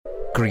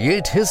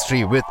Create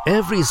history with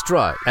every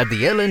stride at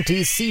the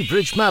L&T Sea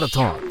Bridge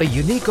Marathon, a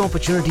unique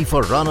opportunity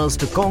for runners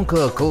to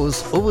conquer a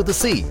course over the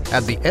sea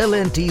at the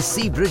L&T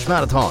Sea Bridge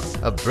Marathon,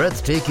 a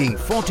breathtaking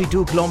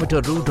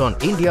 42-kilometer route on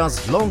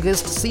India's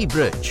longest sea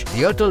bridge,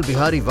 the Atal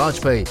Bihari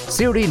Vajpayee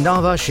Siri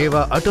Nava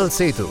Sheva Atal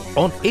Setu,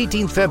 on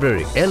 18th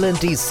February.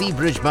 L&T Sea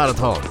Bridge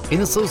Marathon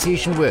in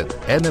association with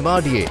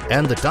MMRDA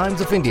and the Times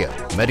of India.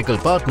 Medical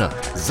partner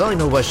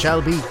Zainova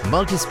Shalby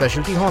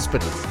Multi-Specialty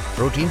Hospital.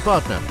 Protein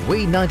partner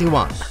Way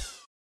 91.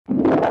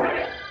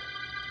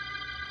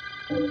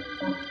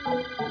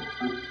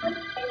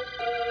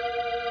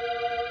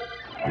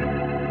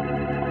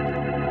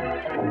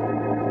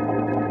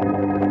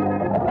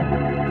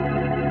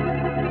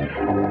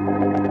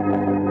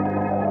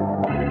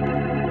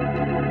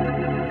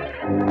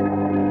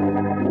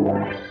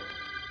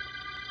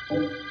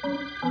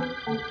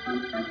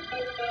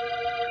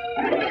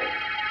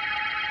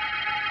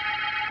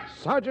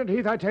 Sergeant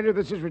Heath, I tell you,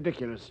 this is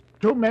ridiculous.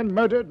 2 men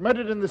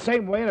murdered in the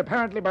same way and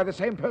apparently by the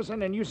same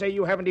person, and you say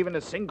you haven't even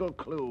a single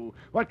clue.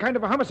 What kind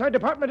of a homicide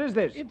department is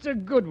this? It's a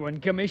good one,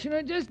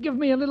 Commissioner. Just give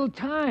me a little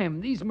time.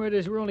 These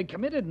murders were only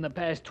committed in the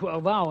past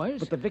 12 hours.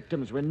 But the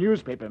victims were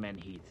newspapermen,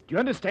 Heath. Do you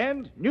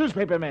understand?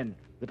 Newspapermen.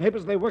 The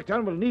papers they worked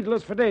on will needle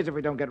us for days if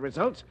we don't get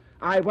results.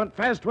 I want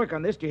fast work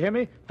on this, do you hear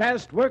me?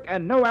 Fast work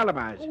and no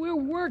alibis. We're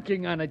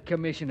working on it,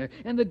 Commissioner.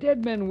 And the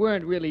dead men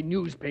weren't really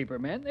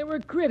newspapermen. They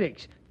were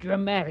critics.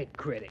 Dramatic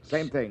critics.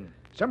 Same thing.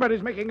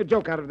 Somebody's making a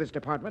joke out of this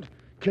department.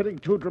 Killing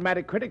 2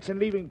 dramatic critics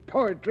and leaving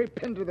poetry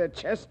pinned to their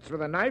chests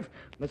with a knife.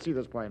 Let's see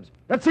those poems.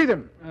 Let's see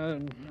them.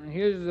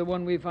 Here's the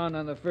one we found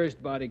on the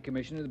first body,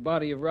 Commissioner, the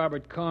body of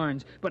Robert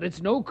Carnes. But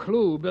it's no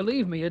clue.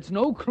 Believe me, it's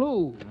no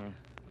clue.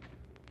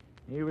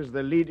 He was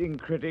the leading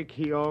critic,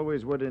 he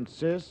always would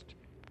insist,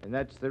 and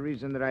that's the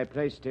reason that I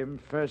placed him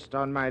first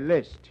on my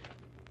list.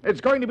 It's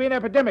going to be an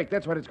epidemic,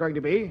 that's what it's going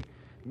to be.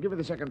 Give me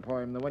the second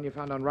poem, the one you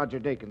found on Roger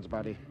Dakin's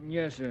body.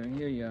 Yes, sir.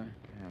 Here you are.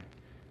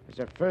 As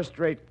a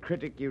first-rate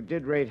critic, you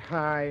did rate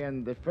high,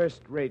 and the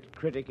first-rate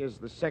critic is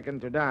the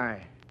second to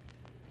die.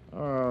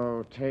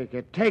 Oh, take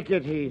it,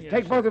 Heath. Yes,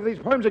 take sir. both of these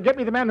poems and get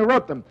me the man who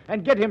wrote them,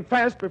 and get him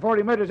fast before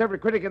he murders every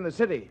critic in the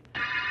city.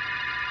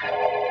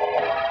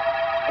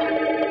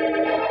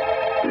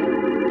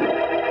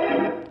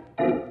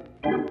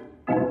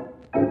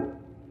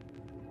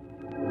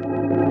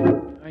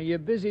 Are you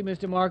busy,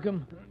 Mr.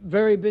 Markham?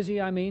 Very busy,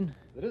 I mean.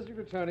 The district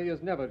attorney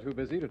is never too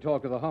busy to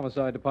talk to the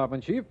homicide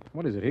department chief.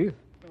 What is it, Heath?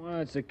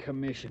 Well, it's the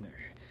commissioner.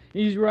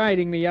 He's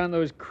riding me on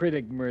those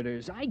critic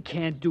murders. I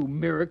can't do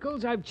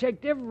miracles. I've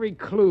checked every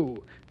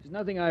clue. There's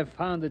nothing I've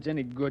found that's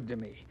any good to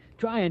me.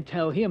 Try and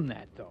tell him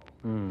that, though.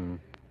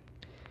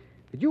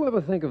 Did you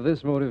ever think of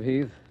this motive,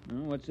 Heath?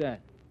 What's that?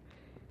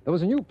 There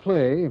was a new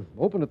play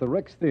opened at the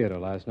Rex Theater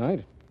last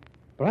night.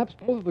 Perhaps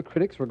both of the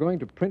critics were going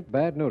to print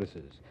bad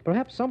notices.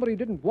 Perhaps somebody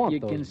didn't want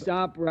those. You can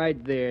stop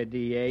right there,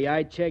 D.A.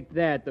 I checked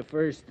that the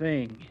first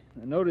thing.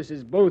 The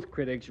notices both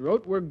critics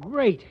wrote were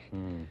great.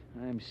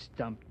 I'm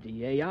stumped,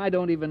 D.A. I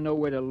don't even know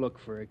where to look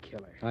for a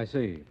killer. I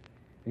see.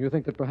 And you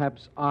think that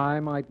perhaps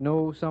I might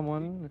know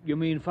someone? You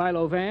mean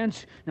Philo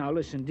Vance? Now,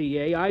 listen,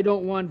 D.A., I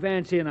don't want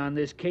Vance in on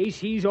this case.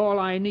 He's all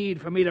I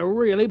need for me to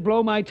really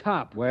blow my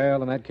top.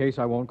 Well, in that case,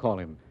 I won't call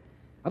him.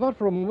 I thought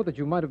for a moment that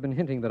you might have been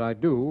hinting that I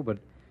do, but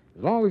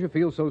as long as you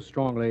feel so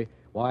strongly,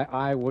 why,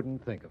 I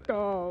wouldn't think of it.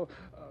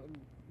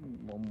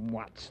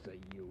 What's the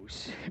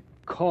use?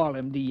 Call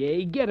him,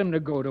 D.A. Get him to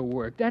go to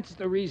work. That's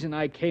the reason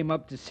I came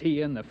up to see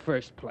you in the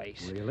first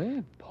place.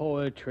 Really?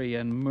 Poetry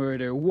and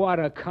murder. What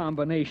a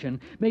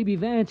combination. Maybe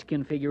Vance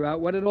can figure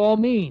out what it all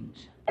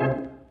means.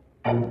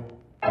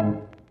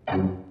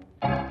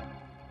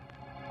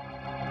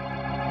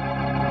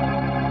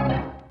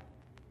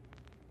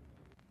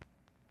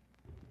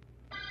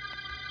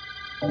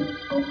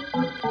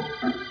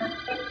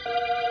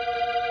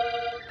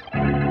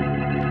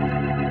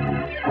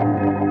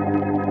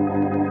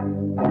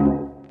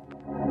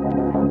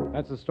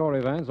 That's the story,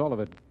 Vance, all of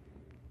it.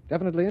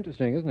 Definitely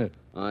interesting, isn't it?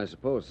 I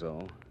suppose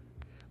so.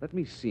 Let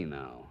me see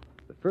now.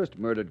 The first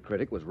murdered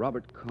critic was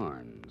Robert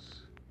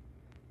Carnes.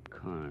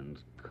 Carnes.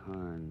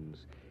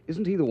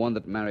 Isn't he the one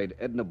that married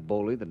Edna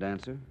Bowley, the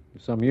dancer?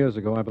 Some years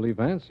ago, I believe,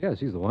 Vance.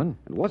 Yes, he's the one.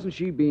 And wasn't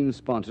she being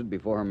sponsored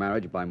before her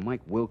marriage by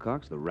Mike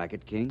Wilcox, the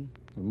racket king?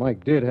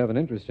 Mike did have an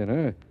interest in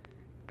her.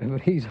 But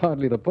he's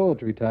hardly the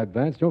poetry type,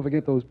 Vance. Don't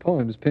forget those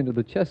poems pinned to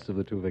the chests of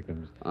the 2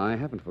 victims. I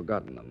haven't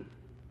forgotten them.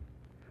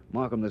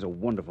 Markham, there's a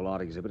wonderful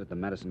art exhibit at the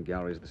Madison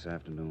Galleries this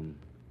afternoon.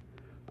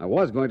 I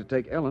was going to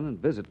take Ellen and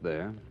visit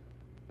there.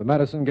 The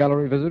Madison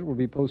Gallery visit will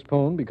be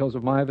postponed because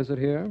of my visit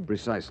here?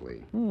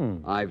 Precisely.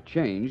 I've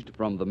changed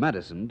from the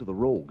Madison to the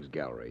Rogues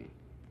Gallery.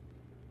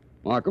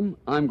 Markham,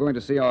 I'm going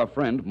to see our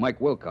friend Mike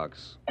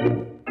Wilcox.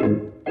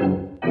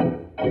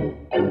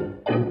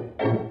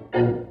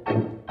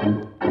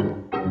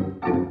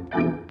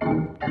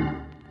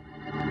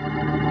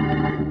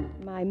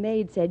 My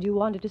maid said you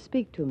wanted to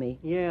speak to me.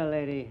 Yeah,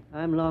 lady.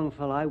 I'm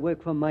Longfellow. I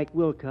work for Mike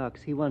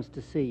Wilcox. He wants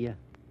to see you.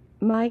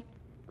 Mike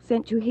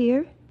sent you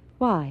here?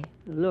 Why?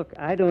 Look,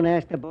 I don't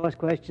ask the boss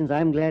questions.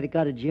 I'm glad he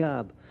got a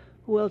job.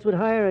 Who else would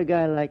hire a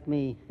guy like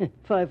me?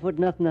 5 foot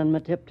nothing on my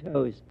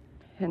tiptoes.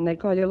 And they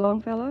call you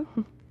Longfellow?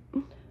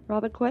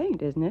 Rather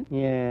quaint, isn't it?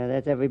 Yeah,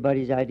 that's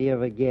everybody's idea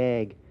of a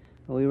gag.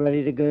 Are we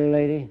ready to go,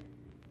 lady?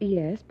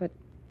 Yes, but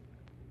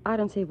I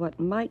don't see what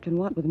Mike can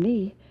want with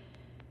me.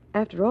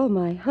 After all,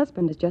 my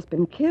husband has just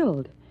been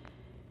killed.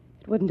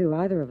 It wouldn't do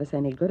either of us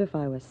any good if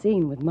I was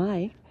seen with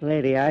Mike.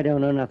 Lady, I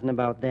don't know nothing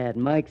about that.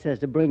 Mike says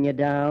to bring you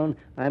down,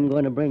 I'm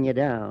going to bring you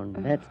down.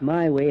 That's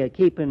my way of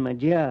keeping my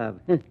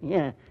job.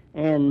 Yeah,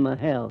 and my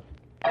health.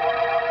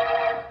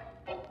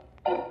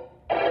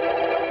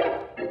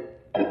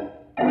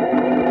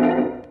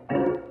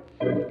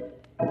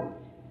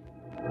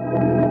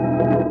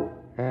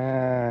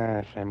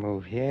 If I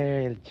move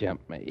here, he'll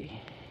jump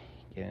me.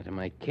 Get into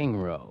my king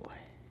row,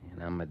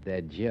 and I'm a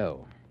dead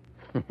Joe.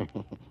 But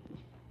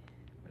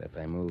if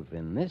I move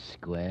in this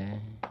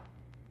square,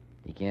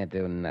 he can't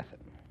do nothing.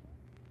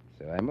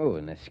 So I move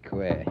in this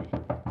square.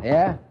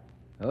 Yeah?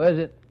 Who is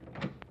it?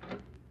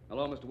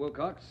 Hello, Mr.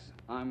 Wilcox.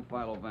 I'm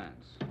Philo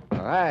Vance. Oh,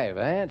 hi,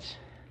 Vance.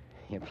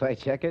 You play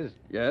checkers?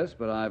 Yes,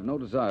 but I've no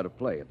desire to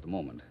play at the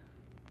moment.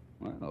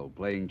 Well,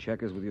 playing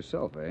checkers with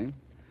yourself, eh?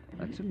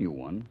 That's a new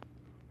one.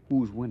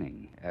 Who's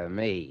winning?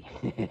 Me.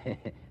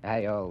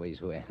 I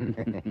always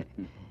win.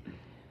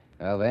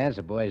 Well, Vance,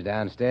 the boy's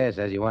downstairs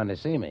says you wanted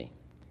to see me.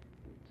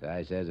 So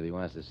I says if he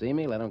wants to see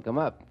me, let him come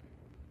up.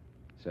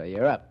 So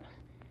you're up.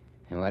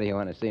 And what do you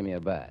want to see me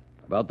about?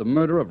 About the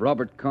murder of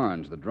Robert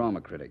Carnes, the drama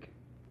critic.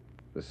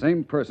 The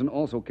same person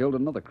also killed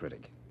another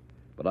critic.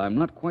 But I'm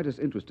not quite as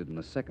interested in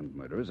the second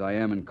murder as I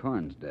am in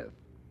Carnes' death.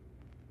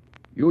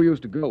 You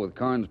used to go with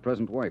Carnes'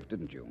 present wife,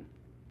 didn't you?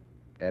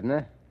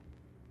 Edna?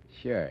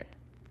 Sure.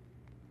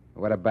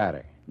 What about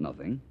her?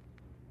 Nothing.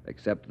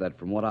 Except that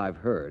from what I've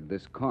heard,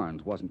 this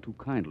Carnes wasn't too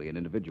kindly an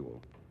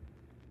individual.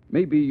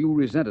 Maybe you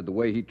resented the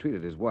way he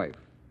treated his wife.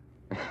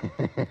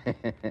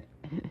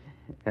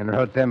 And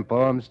wrote them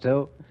poems,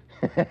 too?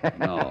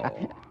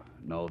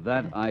 No,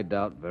 that I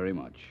doubt very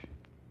much.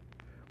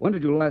 When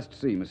did you last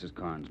see Mrs.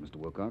 Carnes, Mr.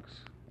 Wilcox?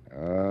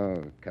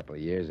 Oh, a couple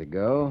of years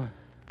ago.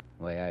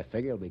 The way I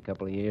figure, it'll be a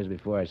couple of years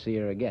before I see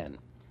her again.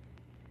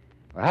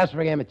 Well, how's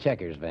for a game of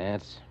checkers,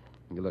 Vance?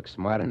 You look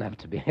smart enough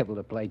to be able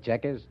to play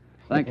checkers?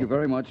 Thank you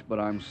very much, but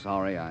I'm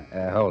sorry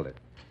Hold it.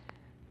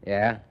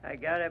 Yeah? I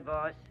got it,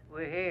 boss.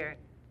 We're here.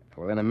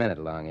 Well, in a minute,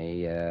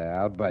 Longy.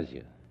 I'll buzz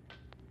you.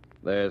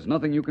 There's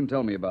nothing you can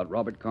tell me about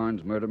Robert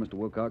Carnes' murder, Mr.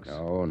 Wilcox?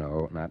 Oh,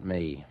 no, not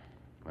me.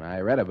 When I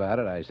read about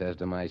it, I says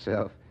to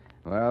myself,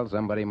 well,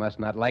 somebody must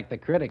not like the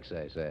critics,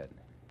 I said.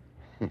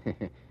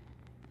 I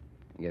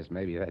guess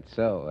maybe that's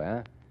so,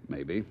 huh?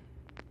 Maybe.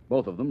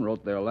 Both of them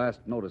wrote their last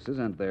notices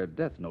and their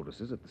death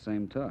notices at the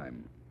same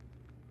time.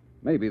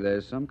 Maybe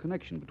there's some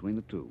connection between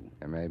the two.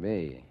 There may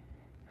be.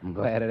 I'm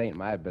glad it ain't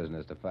my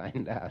business to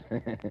find out.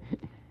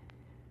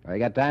 Well, you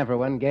got time for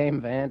one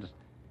game, Vance?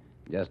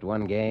 Just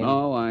one game?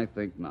 No, I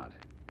think not.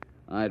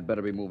 I'd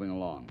better be moving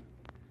along.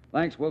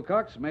 Thanks,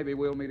 Wilcox. Maybe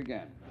we'll meet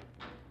again.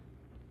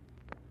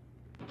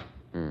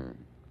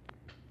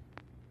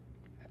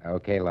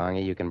 Okay,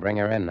 Longy, you can bring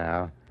her in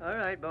now. All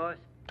right, boss.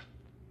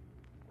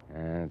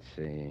 Let's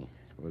see.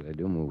 Suppose I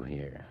do move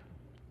here.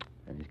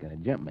 And he's going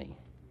to jump me.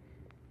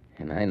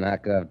 And I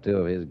knock off two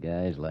of his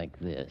guys like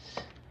this.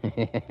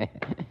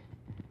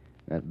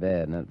 Not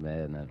bad, not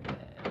bad, not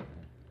bad.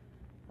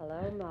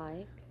 Hello,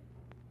 Mike.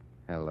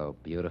 Hello,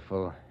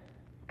 beautiful.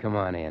 Come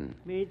on in.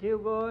 Me too,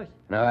 boss.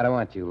 No, I don't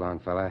want you, long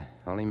fella.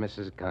 Only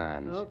Mrs.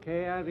 Carnes.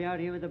 Okay, I'll be out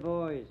here with the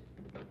boys.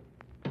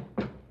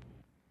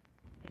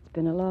 It's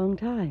been a long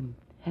time,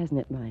 hasn't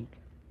it, Mike?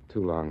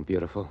 Too long,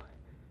 beautiful.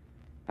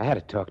 I had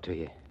to talk to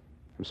you.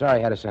 I'm sorry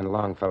I had to send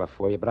Longfellow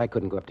for you, but I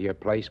couldn't go up to your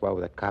place while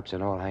with the cops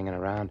and all hanging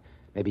around,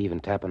 maybe even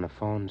tapping the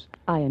phones.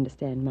 I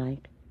understand,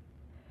 Mike.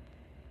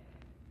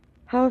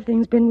 How have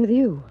things been with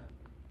you?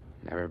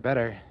 Never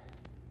better.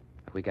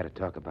 But we got to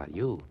talk about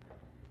you.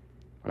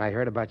 When I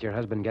heard about your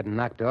husband getting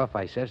knocked off,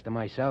 I says to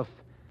myself,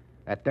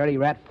 that dirty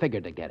rat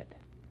figured to get it.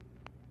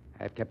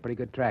 I've kept pretty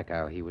good track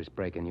how he was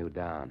breaking you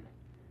down.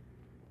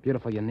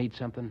 Beautiful, you need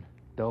something?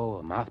 Dough,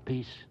 a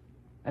mouthpiece?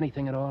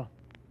 Anything at all?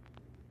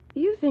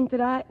 You think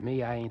that I...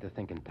 Me, I ain't the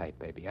thinking type,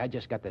 baby. I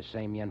just got the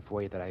same yen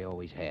for you that I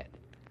always had.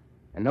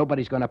 And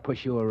nobody's going to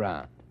push you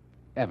around.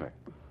 Ever.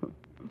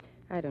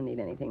 I don't need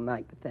anything,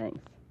 Mike, but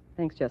thanks.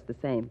 Thanks just the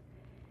same.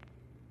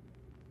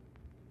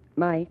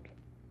 Mike,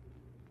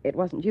 it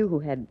wasn't you who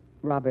had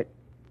Robert.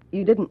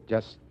 You didn't...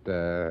 Just,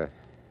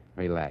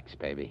 relax,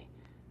 baby.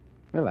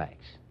 Relax.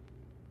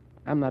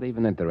 I'm not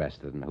even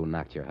interested in who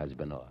knocked your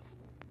husband off.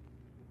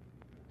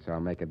 So I'll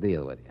make a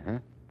deal with you, huh?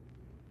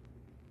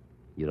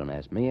 You don't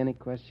ask me any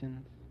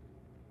questions.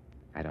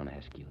 I don't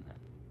ask you none.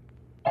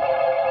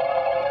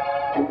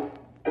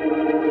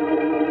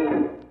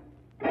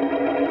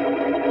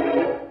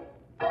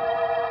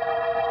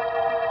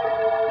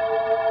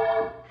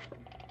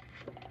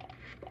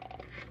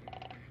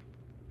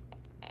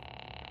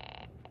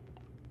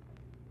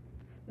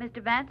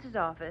 Mr. Vance's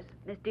office.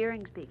 Miss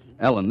Deering speaking.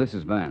 Ellen, this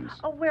is Vance.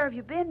 Oh, where have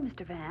you been,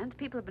 Mr. Vance?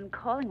 People have been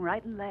calling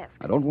right and left.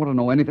 I don't want to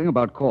know anything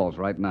about calls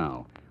right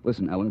now.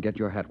 Listen, Ellen, get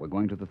your hat. We're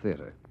going to the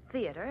theater.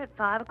 theater at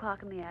 5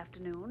 o'clock in the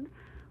afternoon.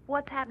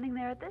 What's happening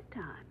there at this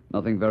time?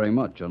 Nothing very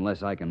much,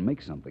 unless I can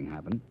make something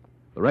happen.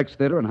 The Rex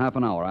Theater in half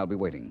an hour. I'll be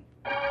waiting.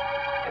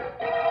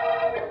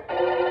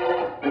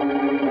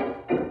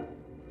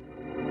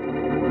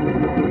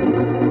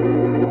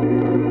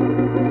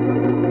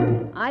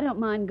 I don't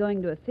mind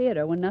going to a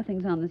theater when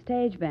nothing's on the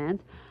stage,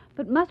 Vance.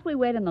 But must we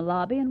wait in the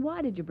lobby? And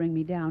why did you bring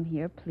me down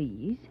here,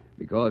 please?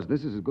 Because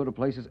this is as good a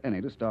place as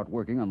any to start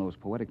working on those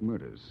poetic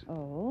murders.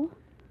 Oh?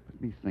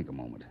 Let me think a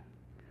moment.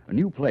 A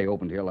new play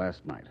opened here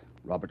last night.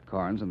 Robert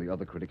Carnes and the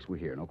other critics were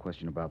here, no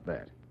question about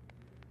that.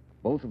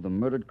 Both of the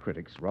murdered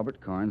critics, Robert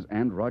Carnes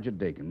and Roger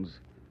Dakins,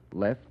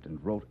 left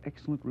and wrote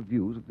excellent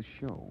reviews of the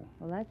show.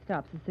 Well, that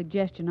stops the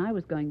suggestion I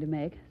was going to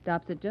make.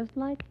 Stops it just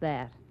like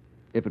that.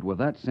 If it were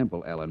that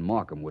simple, Ellen,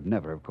 Markham would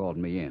never have called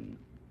me in.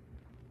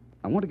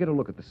 I want to get a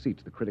look at the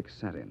seats the critics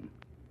sat in.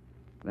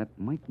 That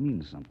might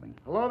mean something.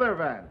 Hello there,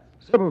 Vance.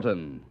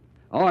 Sibbleton.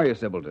 How are you,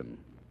 Sibbleton?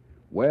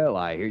 Well,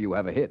 I hear you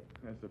have a hit.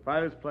 It's the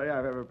finest play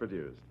I've ever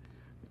produced.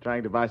 You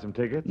trying to buy some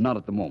tickets? Not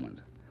at the moment.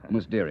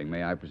 Miss Deering,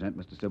 may I present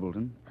Mr.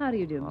 Sibbleton? How do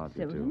you do, How Mr. do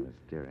you do, Sibley? Miss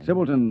Deering?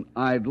 Sibbleton,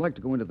 I'd like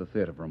to go into the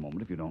theater for a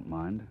moment, if you don't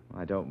mind.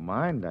 I don't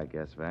mind, I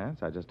guess,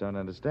 Vance. I just don't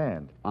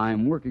understand.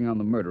 I'm working on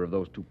the murder of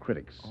those two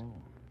critics. Oh.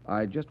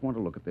 I just want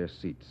to look at their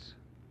seats.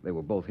 They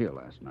were both here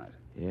last night.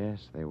 Yes,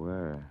 they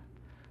were.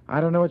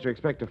 I don't know what you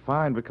expect to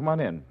find, but come on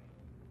in.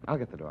 I'll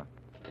get the door.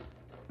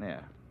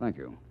 There. Thank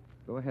you.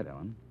 Go ahead,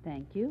 Ellen.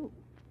 Thank you.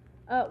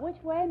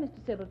 Which way, Mr.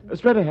 Sibbleton?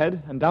 Straight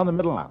ahead and down the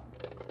middle aisle.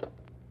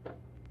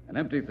 An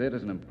empty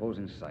theater's an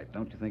imposing sight,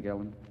 don't you think,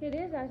 Ellen? It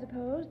is, I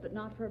suppose, but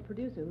not for a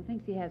producer who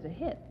thinks he has a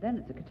hit. Then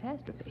it's a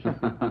catastrophe.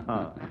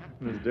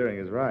 Miss Deering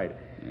is right.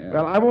 Yeah.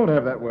 Well, I won't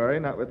have that worry,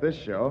 not with this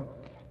show.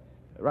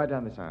 Right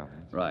down this aisle.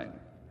 Vance. Right.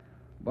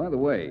 By the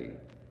way,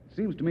 it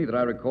seems to me that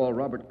I recall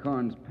Robert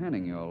Carnes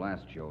panning your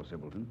last show,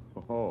 Sibbleton.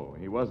 Oh,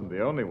 he wasn't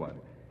the only one.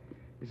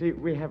 You see,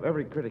 we have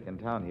every critic in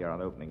town here on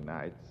opening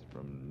nights,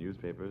 from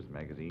newspapers,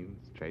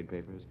 magazines, trade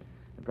papers,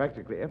 and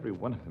practically every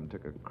one of them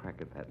took a crack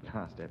at that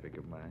last epic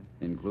of mine.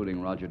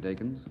 Including Roger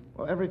Dakins?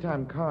 Well, every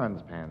time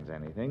Carnes pans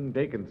anything,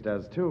 Dakins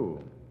does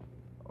too.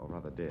 Or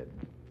rather did,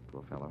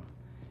 poor fellow.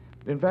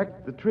 In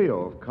fact, the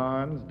trio of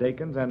Carnes,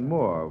 Dakins, and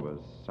Moore was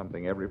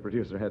something every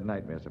producer had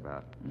nightmares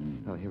about.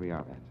 Well, here we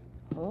are, Vance.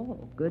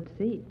 Oh, good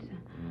seats.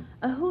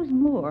 Who's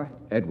Moore?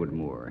 Edward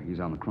Moore. He's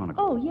on the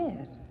Chronicle. Oh,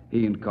 yes.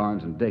 He and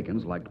Carnes and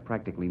Dakins liked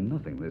practically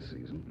nothing this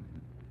season.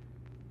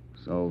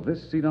 So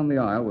this seat on the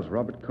aisle was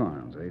Robert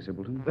Carnes, eh,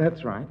 Sibbleton?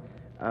 That's right.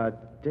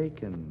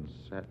 Dakins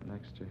sat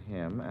next to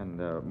him, and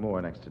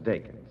Moore next to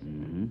Dakins.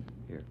 Mm-hmm.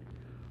 Here.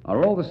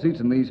 Are all the seats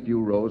in these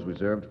few rows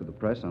reserved for the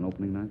press on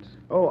opening nights?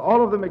 Oh,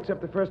 all of them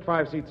except the first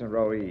 5 seats in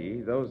row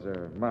E. Those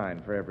are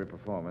mine for every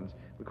performance.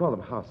 We call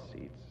them house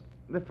seats.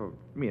 They're for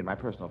me and my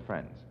personal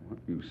friends.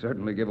 You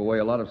certainly give away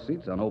a lot of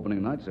seats on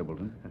opening night,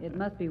 Sibbleton. It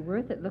must be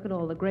worth it. Look at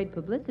all the great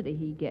publicity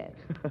he gets.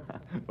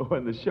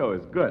 When the show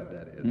is good,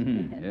 that is.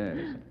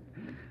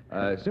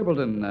 Yes.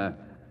 Sibbleton,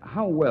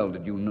 how well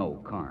did you know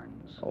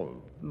Carnes?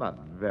 Oh, not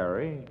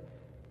very.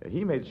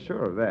 He made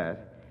sure of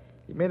that.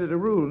 He made it a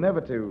rule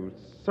never to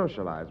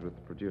socialize with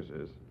the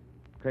producers.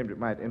 Claimed it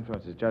might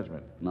influence his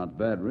judgment. Not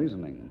bad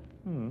reasoning.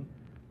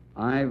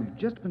 I've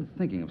just been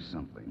thinking of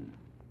something.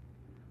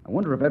 I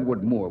wonder if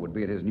Edward Moore would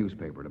be at his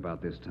newspaper at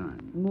about this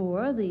time.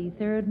 Moore, the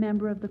third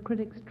member of the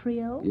critics'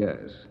 trio?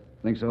 Yes.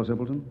 Think so,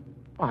 Sibbleton?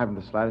 I haven't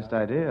the slightest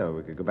idea.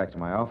 We could go back to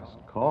my office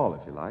and call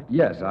if you like.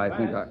 Yes, I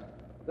think I...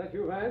 Is that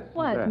you, Vance?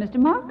 What, that? Mr.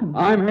 Markham?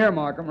 I'm here,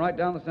 Markham, right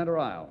down the center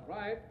aisle.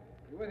 Right.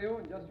 Be with you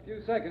in just a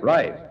few seconds.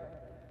 Right.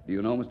 Do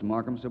you know Mr.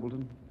 Markham,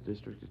 Sibbleton?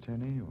 District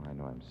attorney? Oh, I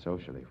know him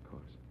socially, of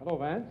course. Hello,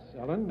 Vance.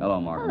 Ellen. Hello,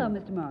 Markham. Hello,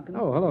 Mr. Markham.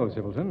 Oh, hello,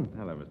 Sibbleton.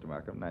 Hello, Mr.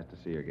 Markham. Nice to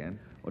see you again.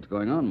 What's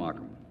going on,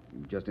 Markham?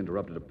 You've just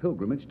interrupted a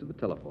pilgrimage to the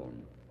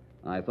telephone.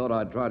 I thought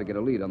I'd try to get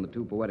a lead on the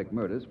 2 poetic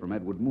murders from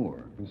Edward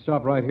Moore. You can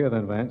stop right here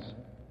then, Vance.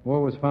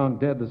 Moore was found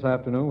dead this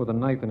afternoon with a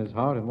knife in his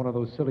heart and one of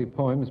those silly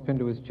poems pinned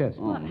to his chest.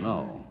 Oh,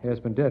 no. He has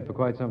been dead for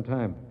quite some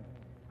time.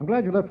 I'm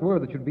glad you left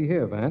word that you'd be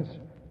here, Vance.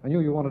 I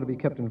knew you wanted to be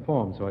kept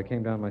informed, so I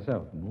came down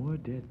myself. Moore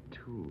dead,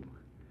 too.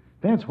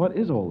 Vance, what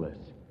is all this?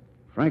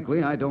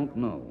 Frankly, I don't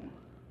know.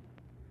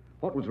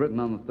 What was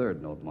written on the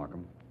 3rd note,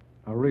 Markham?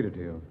 I'll read it to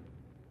you.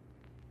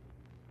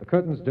 The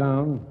curtain's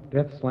down,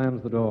 death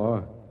slams the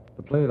door.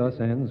 The play thus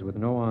ends with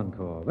no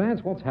encore.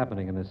 Vance, what's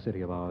happening in this city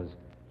of ours?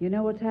 You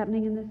know what's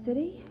happening in this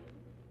city?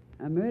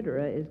 A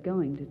murderer is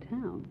going to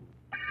town.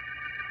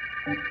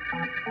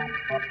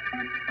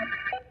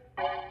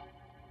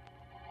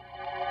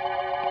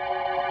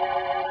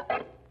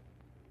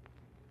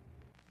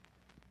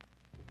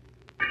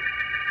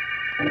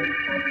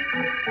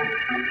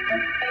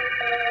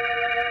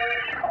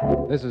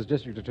 This is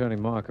District Attorney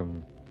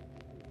Markham.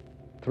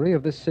 3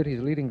 of this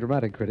city's leading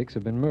dramatic critics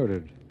have been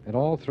murdered, and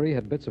all 3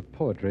 had bits of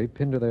poetry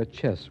pinned to their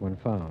chests when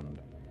found.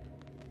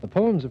 The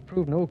poems have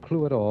proved no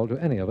clue at all to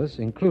any of us,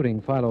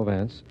 including Philo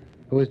Vance,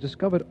 who has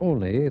discovered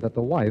only that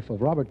the wife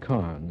of Robert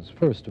Carnes,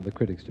 first of the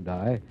critics to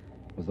die,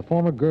 was the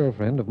former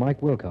girlfriend of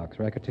Mike Wilcox,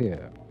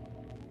 racketeer.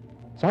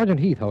 Sergeant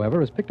Heath, however,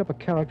 has picked up a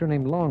character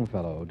named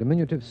Longfellow,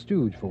 diminutive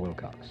stooge for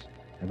Wilcox.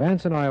 And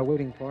Vance and I are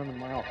waiting for him in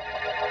my office.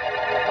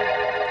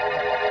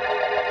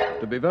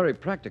 To be very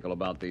practical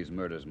about these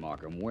murders,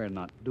 Markham, we're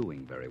not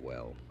doing very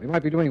well. We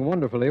might be doing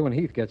wonderfully when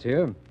Heath gets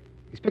here.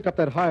 He's picked up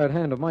that hired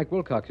hand of Mike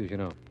Wilcox's, you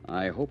know.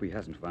 I hope he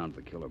hasn't found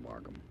the killer,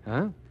 Markham.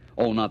 Huh?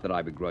 Oh, not that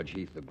I begrudge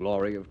Heath the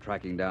glory of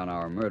tracking down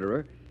our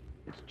murderer.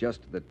 It's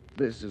just that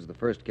this is the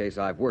first case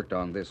I've worked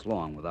on this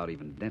long without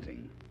even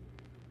denting.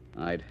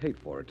 I'd hate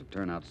for it to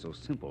turn out so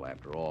simple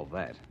after all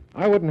that.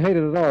 I wouldn't hate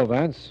it at all,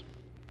 Vance.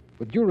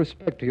 With due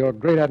respect to your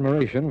great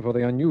admiration for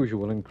the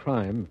unusual in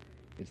crime,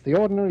 it's the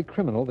ordinary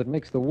criminal that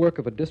makes the work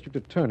of a district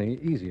attorney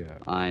easier.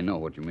 I know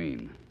what you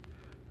mean.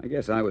 I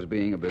guess I was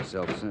being a bit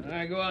self-centered. All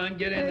right, go on,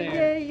 get in there.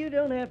 Yeah, you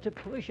don't have to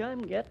push. I'm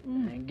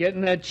getting. And get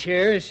in that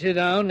chair, sit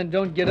down, and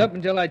don't get up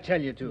until I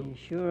tell you to. You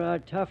sure are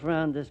tough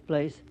around this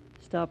place.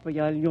 Stop or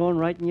I'll yawn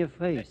right in your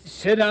face.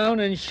 Sit down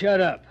and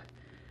shut up.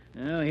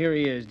 Well, here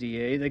he is,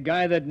 D.A., the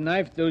guy that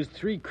knifed those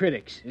 3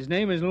 critics. His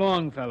name is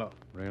Longfellow.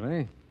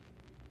 Really?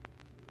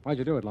 Why'd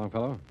you do it,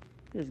 Longfellow?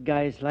 This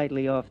guy's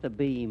slightly off the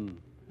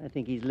beam. I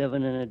think he's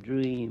living in a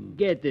dream.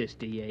 Get this,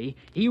 D.A.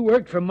 He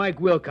worked for Mike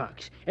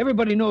Wilcox.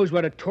 Everybody knows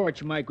what a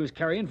torch Mike was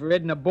carrying for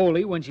Edna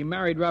Boley when she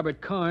married Robert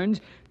Carnes.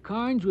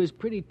 Carnes was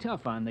pretty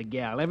tough on the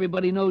gal.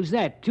 Everybody knows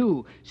that,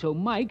 too. So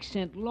Mike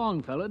sent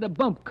Longfellow to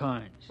bump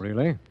Carnes.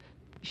 Really?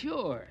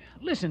 Sure.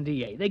 Listen,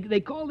 D.A., they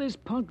call this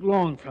punk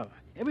Longfellow.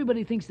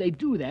 Everybody thinks they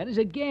do that as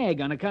a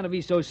gag on account of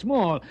he's so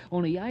small.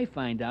 Only I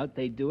find out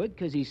they do it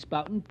because he's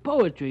spouting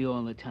poetry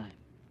all the time.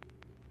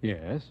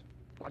 Yes.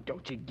 Well,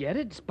 don't you get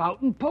it?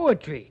 Spouting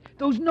poetry.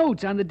 Those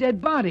notes on the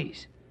dead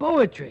bodies.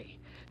 Poetry.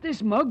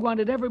 This mug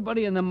wanted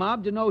everybody in the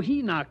mob to know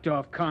he knocked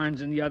off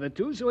Carnes and the other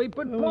 2, so he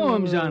put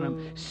poems on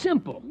them.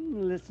 Simple.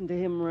 Listen to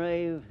him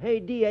rave. Hey,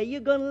 D.A., you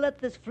gonna let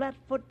this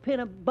flatfoot pin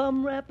a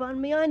bum rap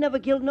on me? I never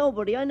killed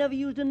nobody. I never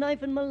used a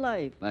knife in my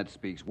life. That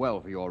speaks well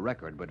for your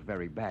record, but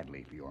very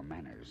badly for your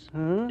manners.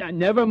 Huh?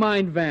 Never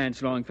mind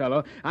Vance,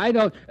 Longfellow. I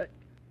don't...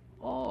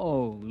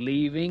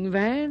 leaving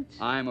Vance?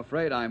 I'm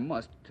afraid I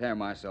must tear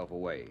myself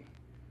away.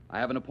 I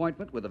have an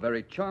appointment with a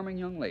very charming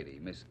young lady,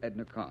 Miss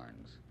Edna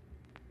Carnes.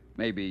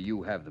 Maybe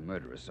you have the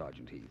murderer,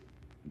 Sergeant Heath.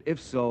 And if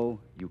so,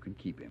 you can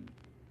keep him.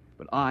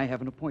 But I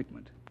have an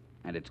appointment,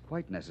 and it's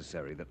quite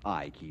necessary that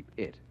I keep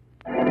it.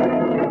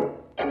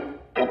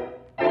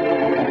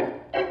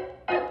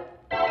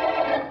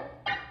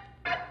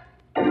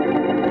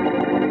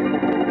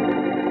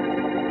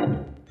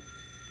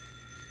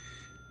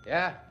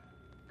 Yeah?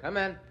 Come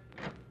in.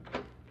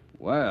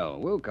 Well,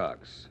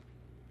 Wilcox.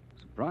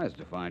 Surprised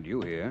to find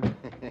you here.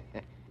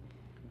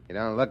 You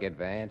don't look it,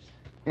 Vance.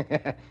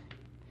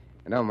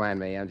 Don't mind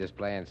me. I'm just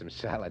playing some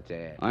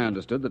solitaire. I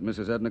understood that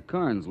Mrs. Edna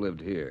Carnes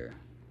lived here.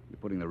 You're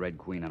putting the Red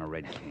Queen on a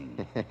Red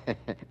King.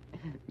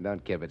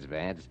 Don't kibitz,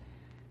 Vance.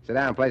 Sit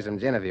down and play some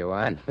gin if you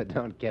want, but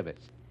don't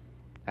kibitz.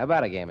 How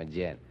about a game of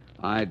gin?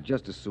 I'd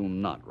just as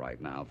soon not right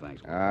now,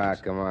 thanks. Ah,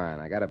 come on.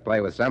 I gotta play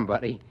with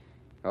somebody.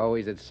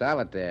 Always at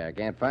solitaire.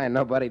 Can't find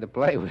nobody to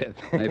play with.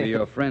 Maybe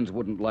your friends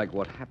wouldn't like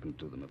what happened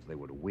to them if they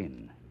were to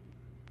win.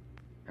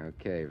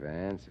 Okay,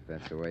 Vance, if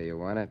that's the way you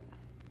want it.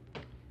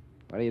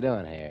 What are you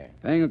doing here?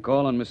 Paying a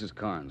call on Mrs.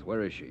 Carnes.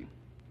 Where is she?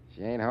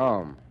 She ain't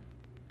home.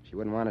 She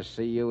wouldn't want to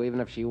see you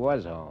even if she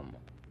was home.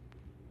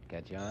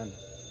 Catch on?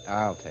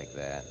 I'll take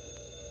that.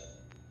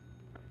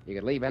 You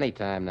could leave any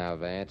time now,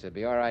 Vance. It'd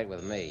be all right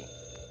with me.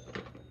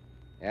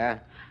 Yeah?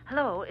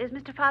 Hello, is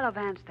Mr. Philo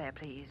Vance there,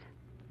 please?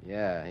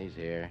 Yeah, he's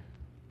here.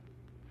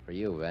 For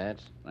you,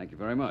 Vance. Thank you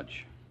very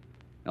much.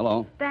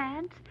 Hello.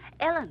 Vance?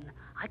 Ellen.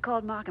 I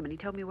called Markham and he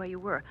told me where you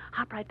were.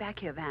 Hop right back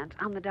here, Vance.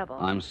 On the double.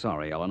 I'm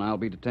sorry, Ellen. I'll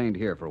be detained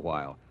here for a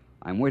while.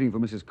 I'm waiting for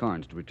Mrs.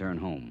 Carnes to return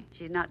home.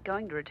 She's not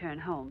going to return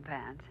home,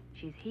 Vance.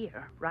 She's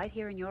here, right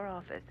here in your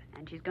office,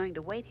 and she's going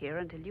to wait here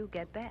until you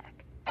get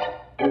back.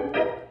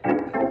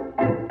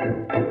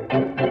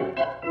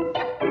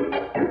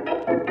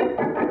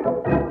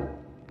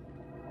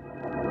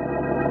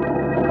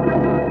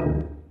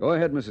 Go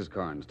ahead, Mrs.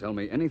 Carnes. Tell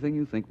me anything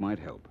you think might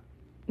help.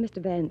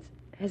 Mr. Vance,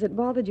 has it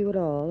bothered you at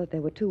all that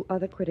there were 2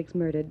 other critics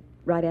murdered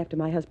right after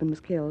my husband was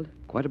killed?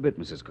 Quite a bit,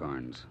 Mrs.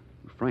 Carnes.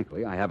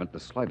 Frankly, I haven't the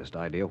slightest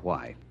idea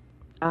why.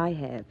 I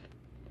have.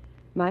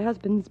 My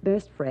husband's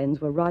best friends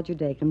were Roger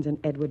Dakins and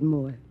Edward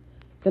Moore.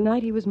 The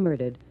night he was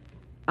murdered,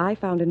 I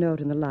found a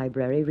note in the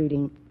library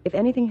reading, "If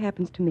anything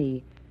happens to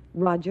me,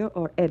 Roger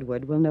or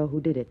Edward will know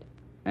who did it."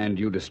 And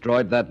you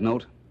destroyed that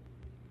note?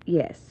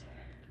 Yes.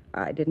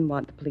 I didn't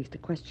want the police to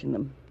question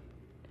them.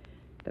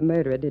 The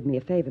murderer did me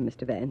a favor,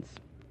 Mr. Vance.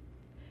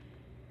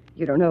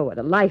 You don't know what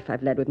a life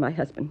I've led with my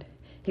husband.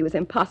 He was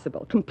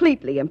impossible,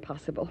 completely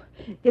impossible.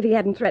 If he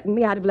hadn't threatened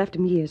me, I'd have left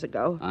him years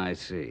ago. I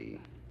see.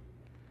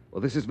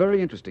 Well, this is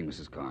very interesting,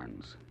 Mrs.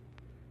 Carnes.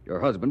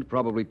 Your husband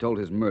probably told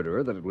his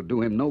murderer that it would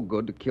do him no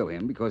good to kill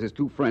him because his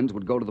 2 friends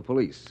would go to the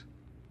police.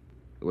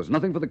 There was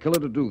nothing for the killer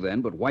to do then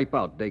but wipe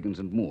out Dakins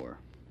and Moore.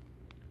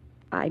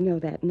 I know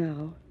that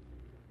now.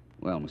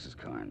 Well, Mrs.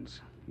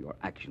 Carnes, your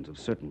actions have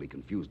certainly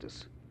confused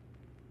us.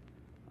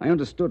 I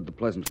understood the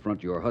pleasant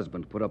front your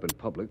husband put up in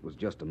public was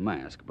just a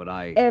mask, but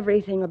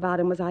Everything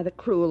about him was either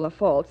cruel or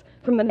false,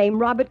 from the name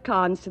Robert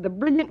Carnes to the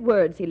brilliant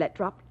words he let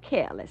drop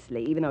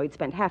carelessly, even though he'd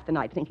spent half the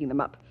night thinking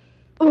them up.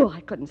 Oh,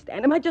 I couldn't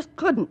stand him. I just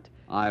couldn't.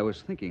 I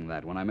was thinking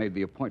that when I made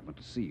the appointment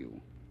to see you.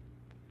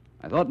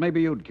 I thought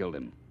maybe you'd killed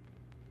him.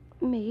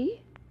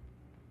 Me?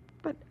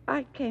 But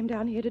I came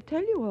down here to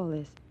tell you all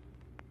this.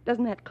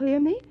 Doesn't that clear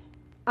me?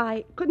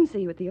 I couldn't see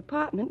you at the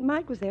apartment.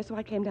 Mike was there, so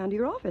I came down to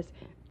your office.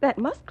 That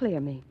must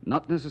clear me.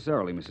 Not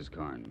necessarily, Mrs.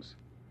 Carnes.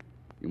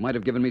 You might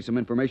have given me some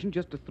information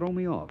just to throw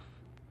me off.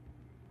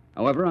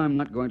 However, I'm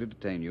not going to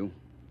detain you.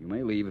 You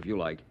may leave if you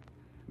like.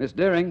 Miss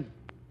Deering.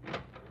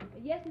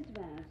 Yes, Mr.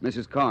 Vance.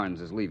 Mrs.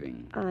 Carnes is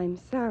leaving. I'm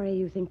sorry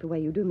you think the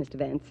way you do, Mr.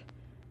 Vance.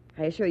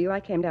 I assure you I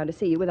came down to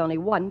see you with only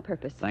one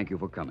purpose. Thank you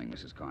for coming,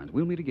 Mrs. Carnes.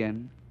 We'll meet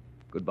again.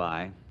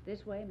 Goodbye.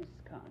 This way,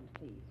 Mrs. Carnes,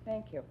 please.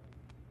 Thank you.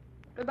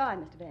 Goodbye,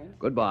 Mr. Vance.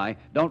 Goodbye.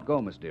 Don't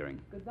go, Miss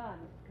Deering. Goodbye,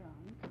 Mrs.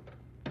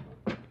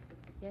 Carnes.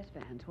 Yes,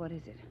 Vance, what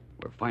is it?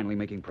 We're finally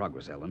making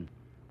progress, Ellen.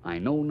 I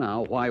know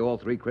now why all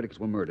three critics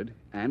were murdered,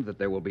 and that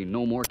there will be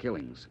no more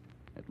killings,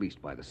 at least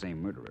by the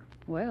same murderer.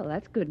 Well,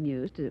 that's good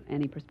news to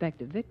any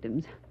prospective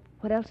victims.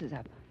 What else is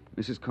up?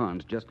 Mrs.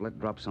 Carnes just let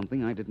drop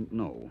something I didn't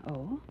know.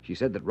 Oh? She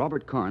said that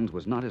Robert Carnes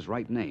was not his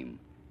right name.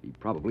 He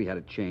probably had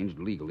it changed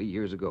legally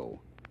years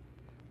ago.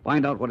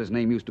 Find out what his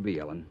name used to be,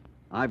 Ellen.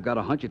 I've got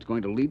a hunch it's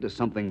going to lead to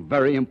something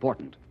very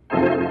important.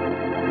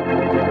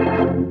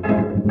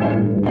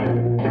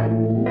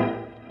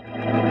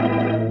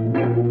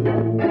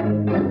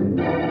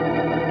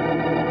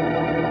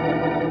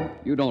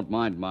 You don't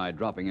mind my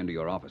dropping into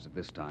your office at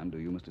this time, do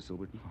you, Mr.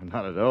 Silverton? Oh,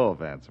 not at all,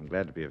 Vance. I'm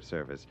glad to be of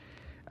service.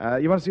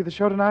 You want to see the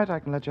show tonight? I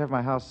can let you have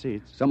my house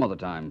seats. Some other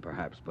time,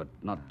 perhaps, but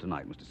not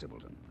tonight, Mr.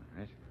 Silverton. All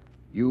right.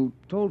 You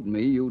told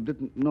me you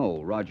didn't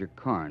know Roger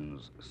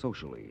Carnes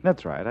socially.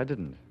 That's right, I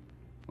didn't.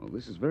 Well,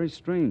 this is very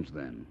strange,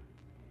 then.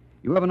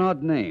 You have an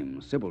odd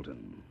name,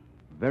 Sibbleton.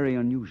 Very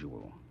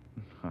unusual.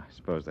 I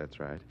suppose that's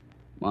right.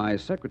 My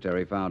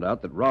secretary found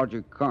out that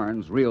Roger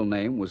Carnes' real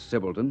name was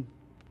Sibbleton.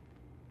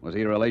 Was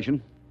he a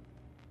relation?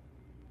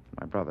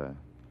 My brother.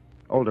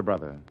 Older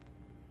brother.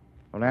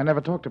 Only I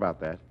never talked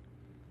about that.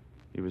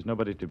 He was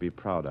nobody to be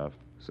proud of.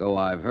 So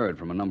I've heard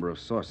from a number of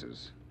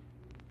sources.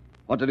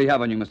 What did he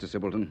have on you, Mr.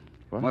 Sibbleton?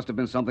 What? Must have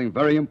been something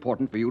very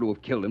important for you to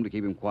have killed him to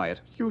keep him quiet.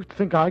 You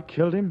think I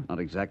killed him? Not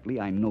exactly.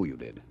 I know you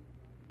did.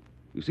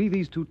 You see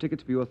these 2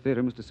 tickets for your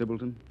theater, Mr.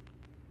 Sibbleton?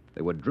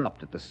 They were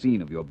dropped at the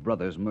scene of your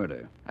brother's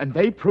murder. And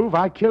they prove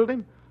I killed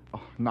him?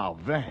 Oh, now,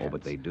 Vance. Oh,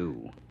 but they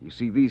do. You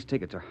see, these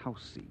tickets are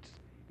house seats.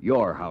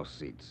 Your house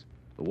seats.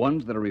 The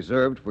ones that are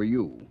reserved for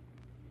you.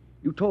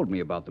 You told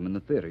me about them in the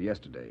theater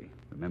yesterday,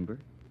 remember?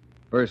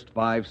 First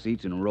 5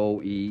 seats in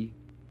row E.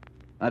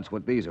 That's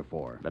what these are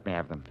for. Let me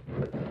have them.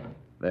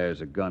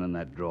 There's a gun in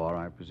that drawer,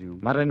 I presume.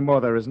 Not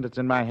anymore, there isn't. It's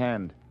in my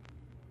hand.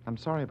 I'm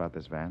sorry about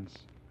this, Vance.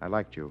 I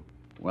liked you.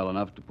 Well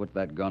enough to put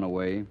that gun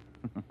away?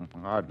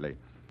 Hardly.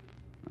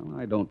 Well,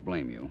 I don't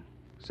blame you.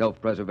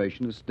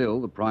 Self-preservation is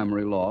still the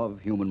primary law of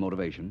human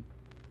motivation.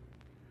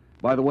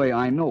 By the way,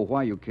 I know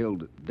why you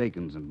killed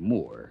Dakins and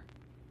Moore.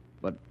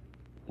 But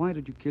why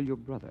did you kill your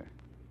brother?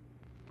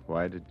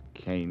 Why did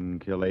Cain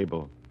kill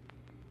Abel?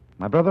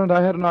 My brother and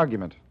I had an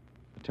argument.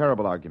 A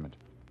terrible argument.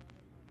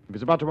 He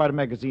was about to write a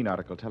magazine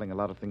article telling a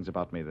lot of things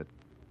about me that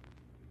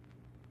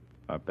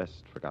are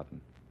best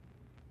forgotten.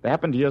 They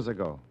happened years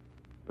ago,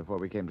 before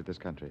we came to this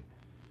country.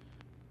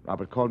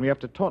 Robert called me up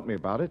to taunt me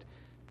about it,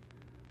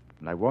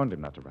 and I warned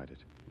him not to write it.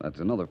 That's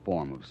another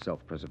form of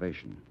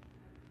self-preservation.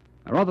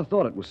 I rather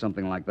thought it was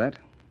something like that.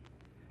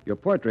 Your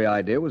poetry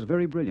idea was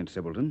very brilliant,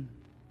 Sibbleton.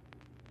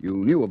 You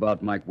knew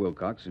about Mike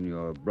Wilcox and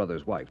your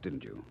brother's wife,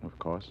 didn't you? Of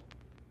course.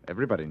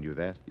 Everybody knew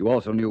that. You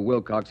also knew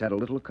Wilcox had a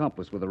little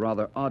accomplice with a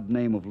rather odd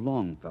name of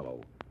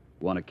Longfellow,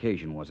 who on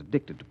occasion was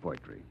addicted to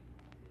poetry.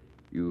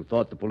 You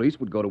thought the police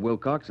would go to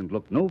Wilcox and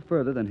look no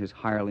further than his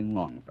hireling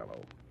Longfellow.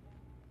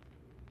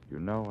 You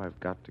know I've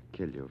got to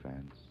kill you,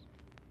 Vance.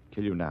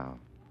 Kill you now.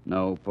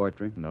 No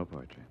poetry? No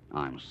poetry.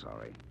 I'm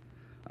sorry.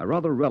 I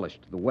rather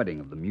relished the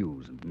wedding of the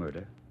muse and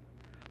murder.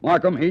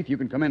 Markham, Heath, you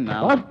can come in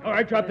now. What? All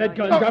right, drop that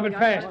gun. Drop it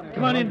fast.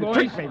 Come on in, boys.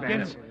 Tricked me, Get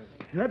Vance. him.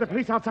 You had the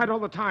police outside all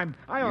the time.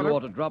 I ought You to... ought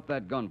to drop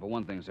that gun for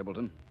one thing,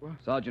 Sibbleton. What?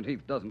 Sergeant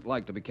Heath doesn't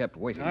like to be kept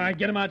waiting. All right,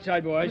 get him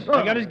outside, boys. He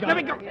got his gun. Let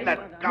me go.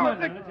 Let go.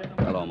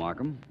 Hello,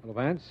 Markham. Hello,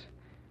 Vance.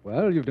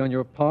 Well, you've done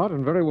your part,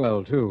 and very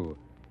well, too.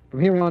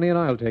 From here on in,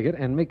 I'll take it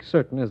and make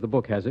certain, as the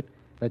book has it,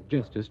 that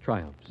justice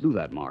triumphs. Do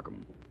that,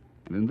 Markham.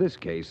 And in this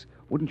case,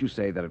 wouldn't you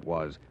say that it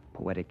was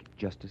poetic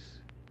justice?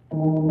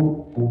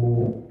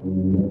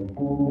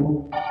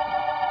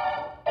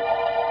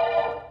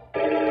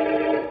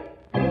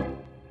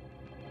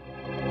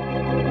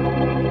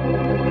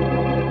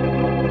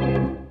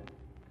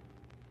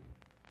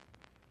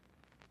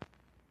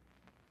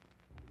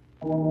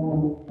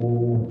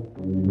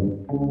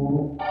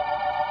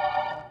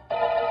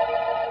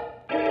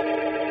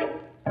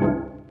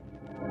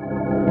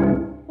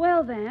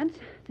 Well, Vance,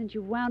 since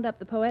you've wound up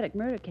the Poetic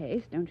murder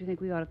case, don't you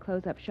think we ought to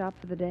close up shop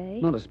for the day?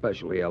 Not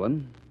especially,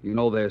 Ellen. You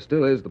know, there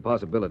still is the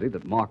possibility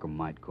that Markham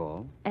might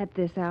call. At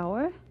this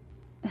hour?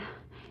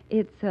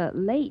 It's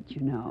late,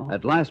 you know.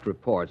 At last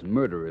reports,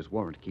 murderers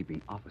weren't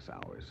keeping office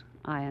hours.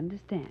 I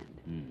understand.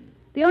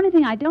 The only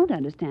thing I don't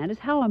understand is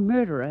how a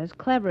murderer as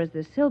clever as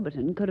this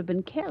Silverton could have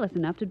been careless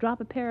enough to drop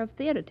a pair of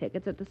theater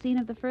tickets at the scene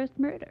of the first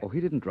murder. Oh, he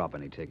didn't drop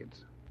any tickets.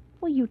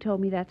 Well, you told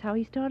me that's how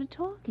he started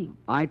talking.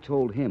 I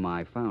told him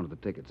I found the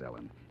tickets,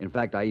 Ellen. In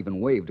fact, I even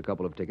waved a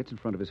couple of tickets in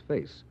front of his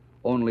face.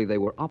 Only they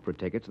were opera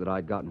tickets that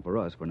I'd gotten for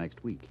us for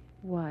next week.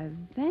 Why,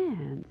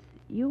 Vance,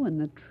 you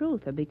and the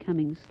truth are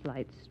becoming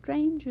slight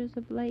strangers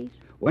of late.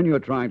 When you're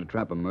trying to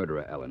trap a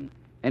murderer, Ellen,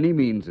 any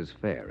means is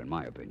fair, in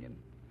my opinion.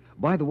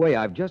 By the way,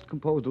 I've just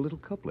composed a little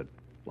couplet.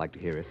 Like to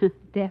hear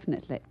it?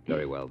 Definitely.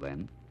 Very well,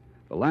 then.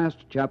 The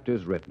last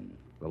chapter's written.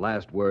 The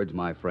last words,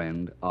 my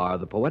friend, are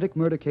the Poetic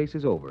murder case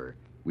is over.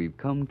 We've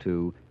come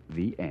to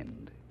the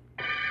end.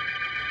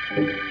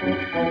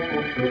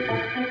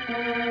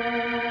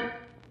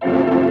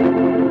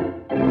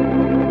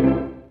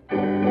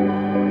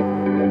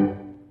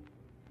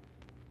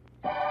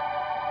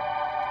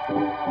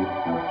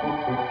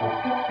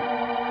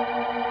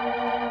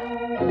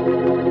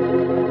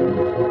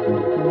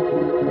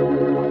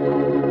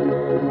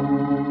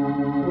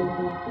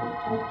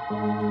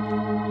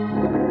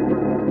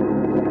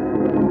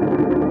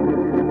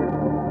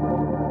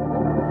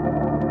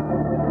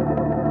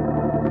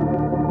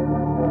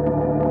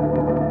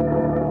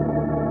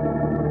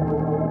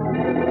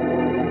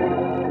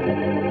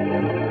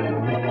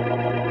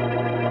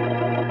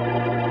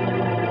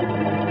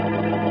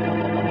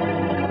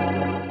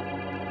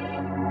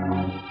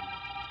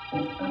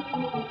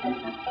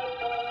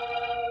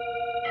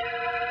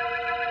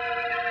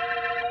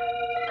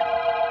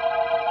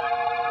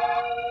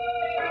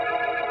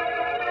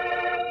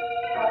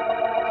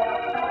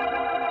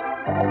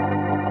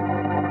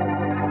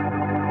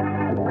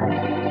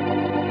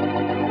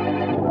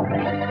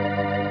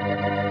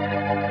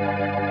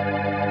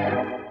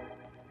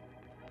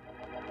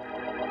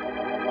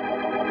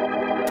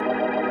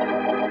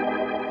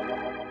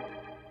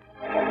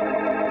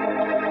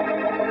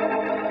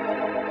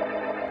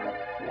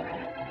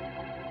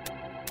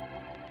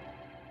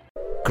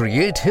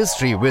 Create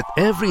history with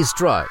every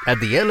stride at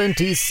the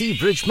L&T Sea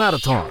Bridge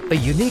Marathon, a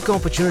unique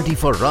opportunity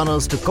for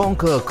runners to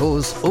conquer a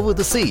course over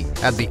the sea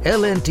at the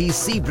L&T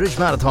Sea Bridge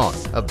Marathon,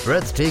 a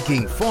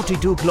breathtaking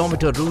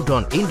 42-kilometer route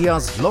on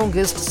India's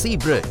longest sea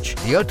bridge,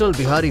 the Atal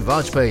Bihari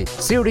Vajpayee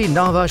Siri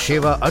Nava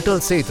Sheva Atal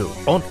Setu,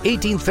 on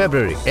 18th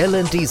February.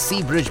 L&T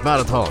Sea Bridge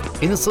Marathon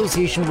in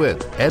association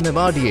with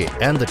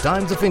MMRDA and the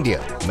Times of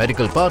India.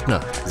 Medical partner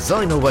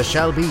Zainova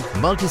Shalby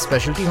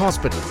Multi-Specialty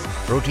Hospital.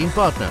 Protein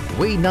partner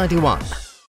Way 91.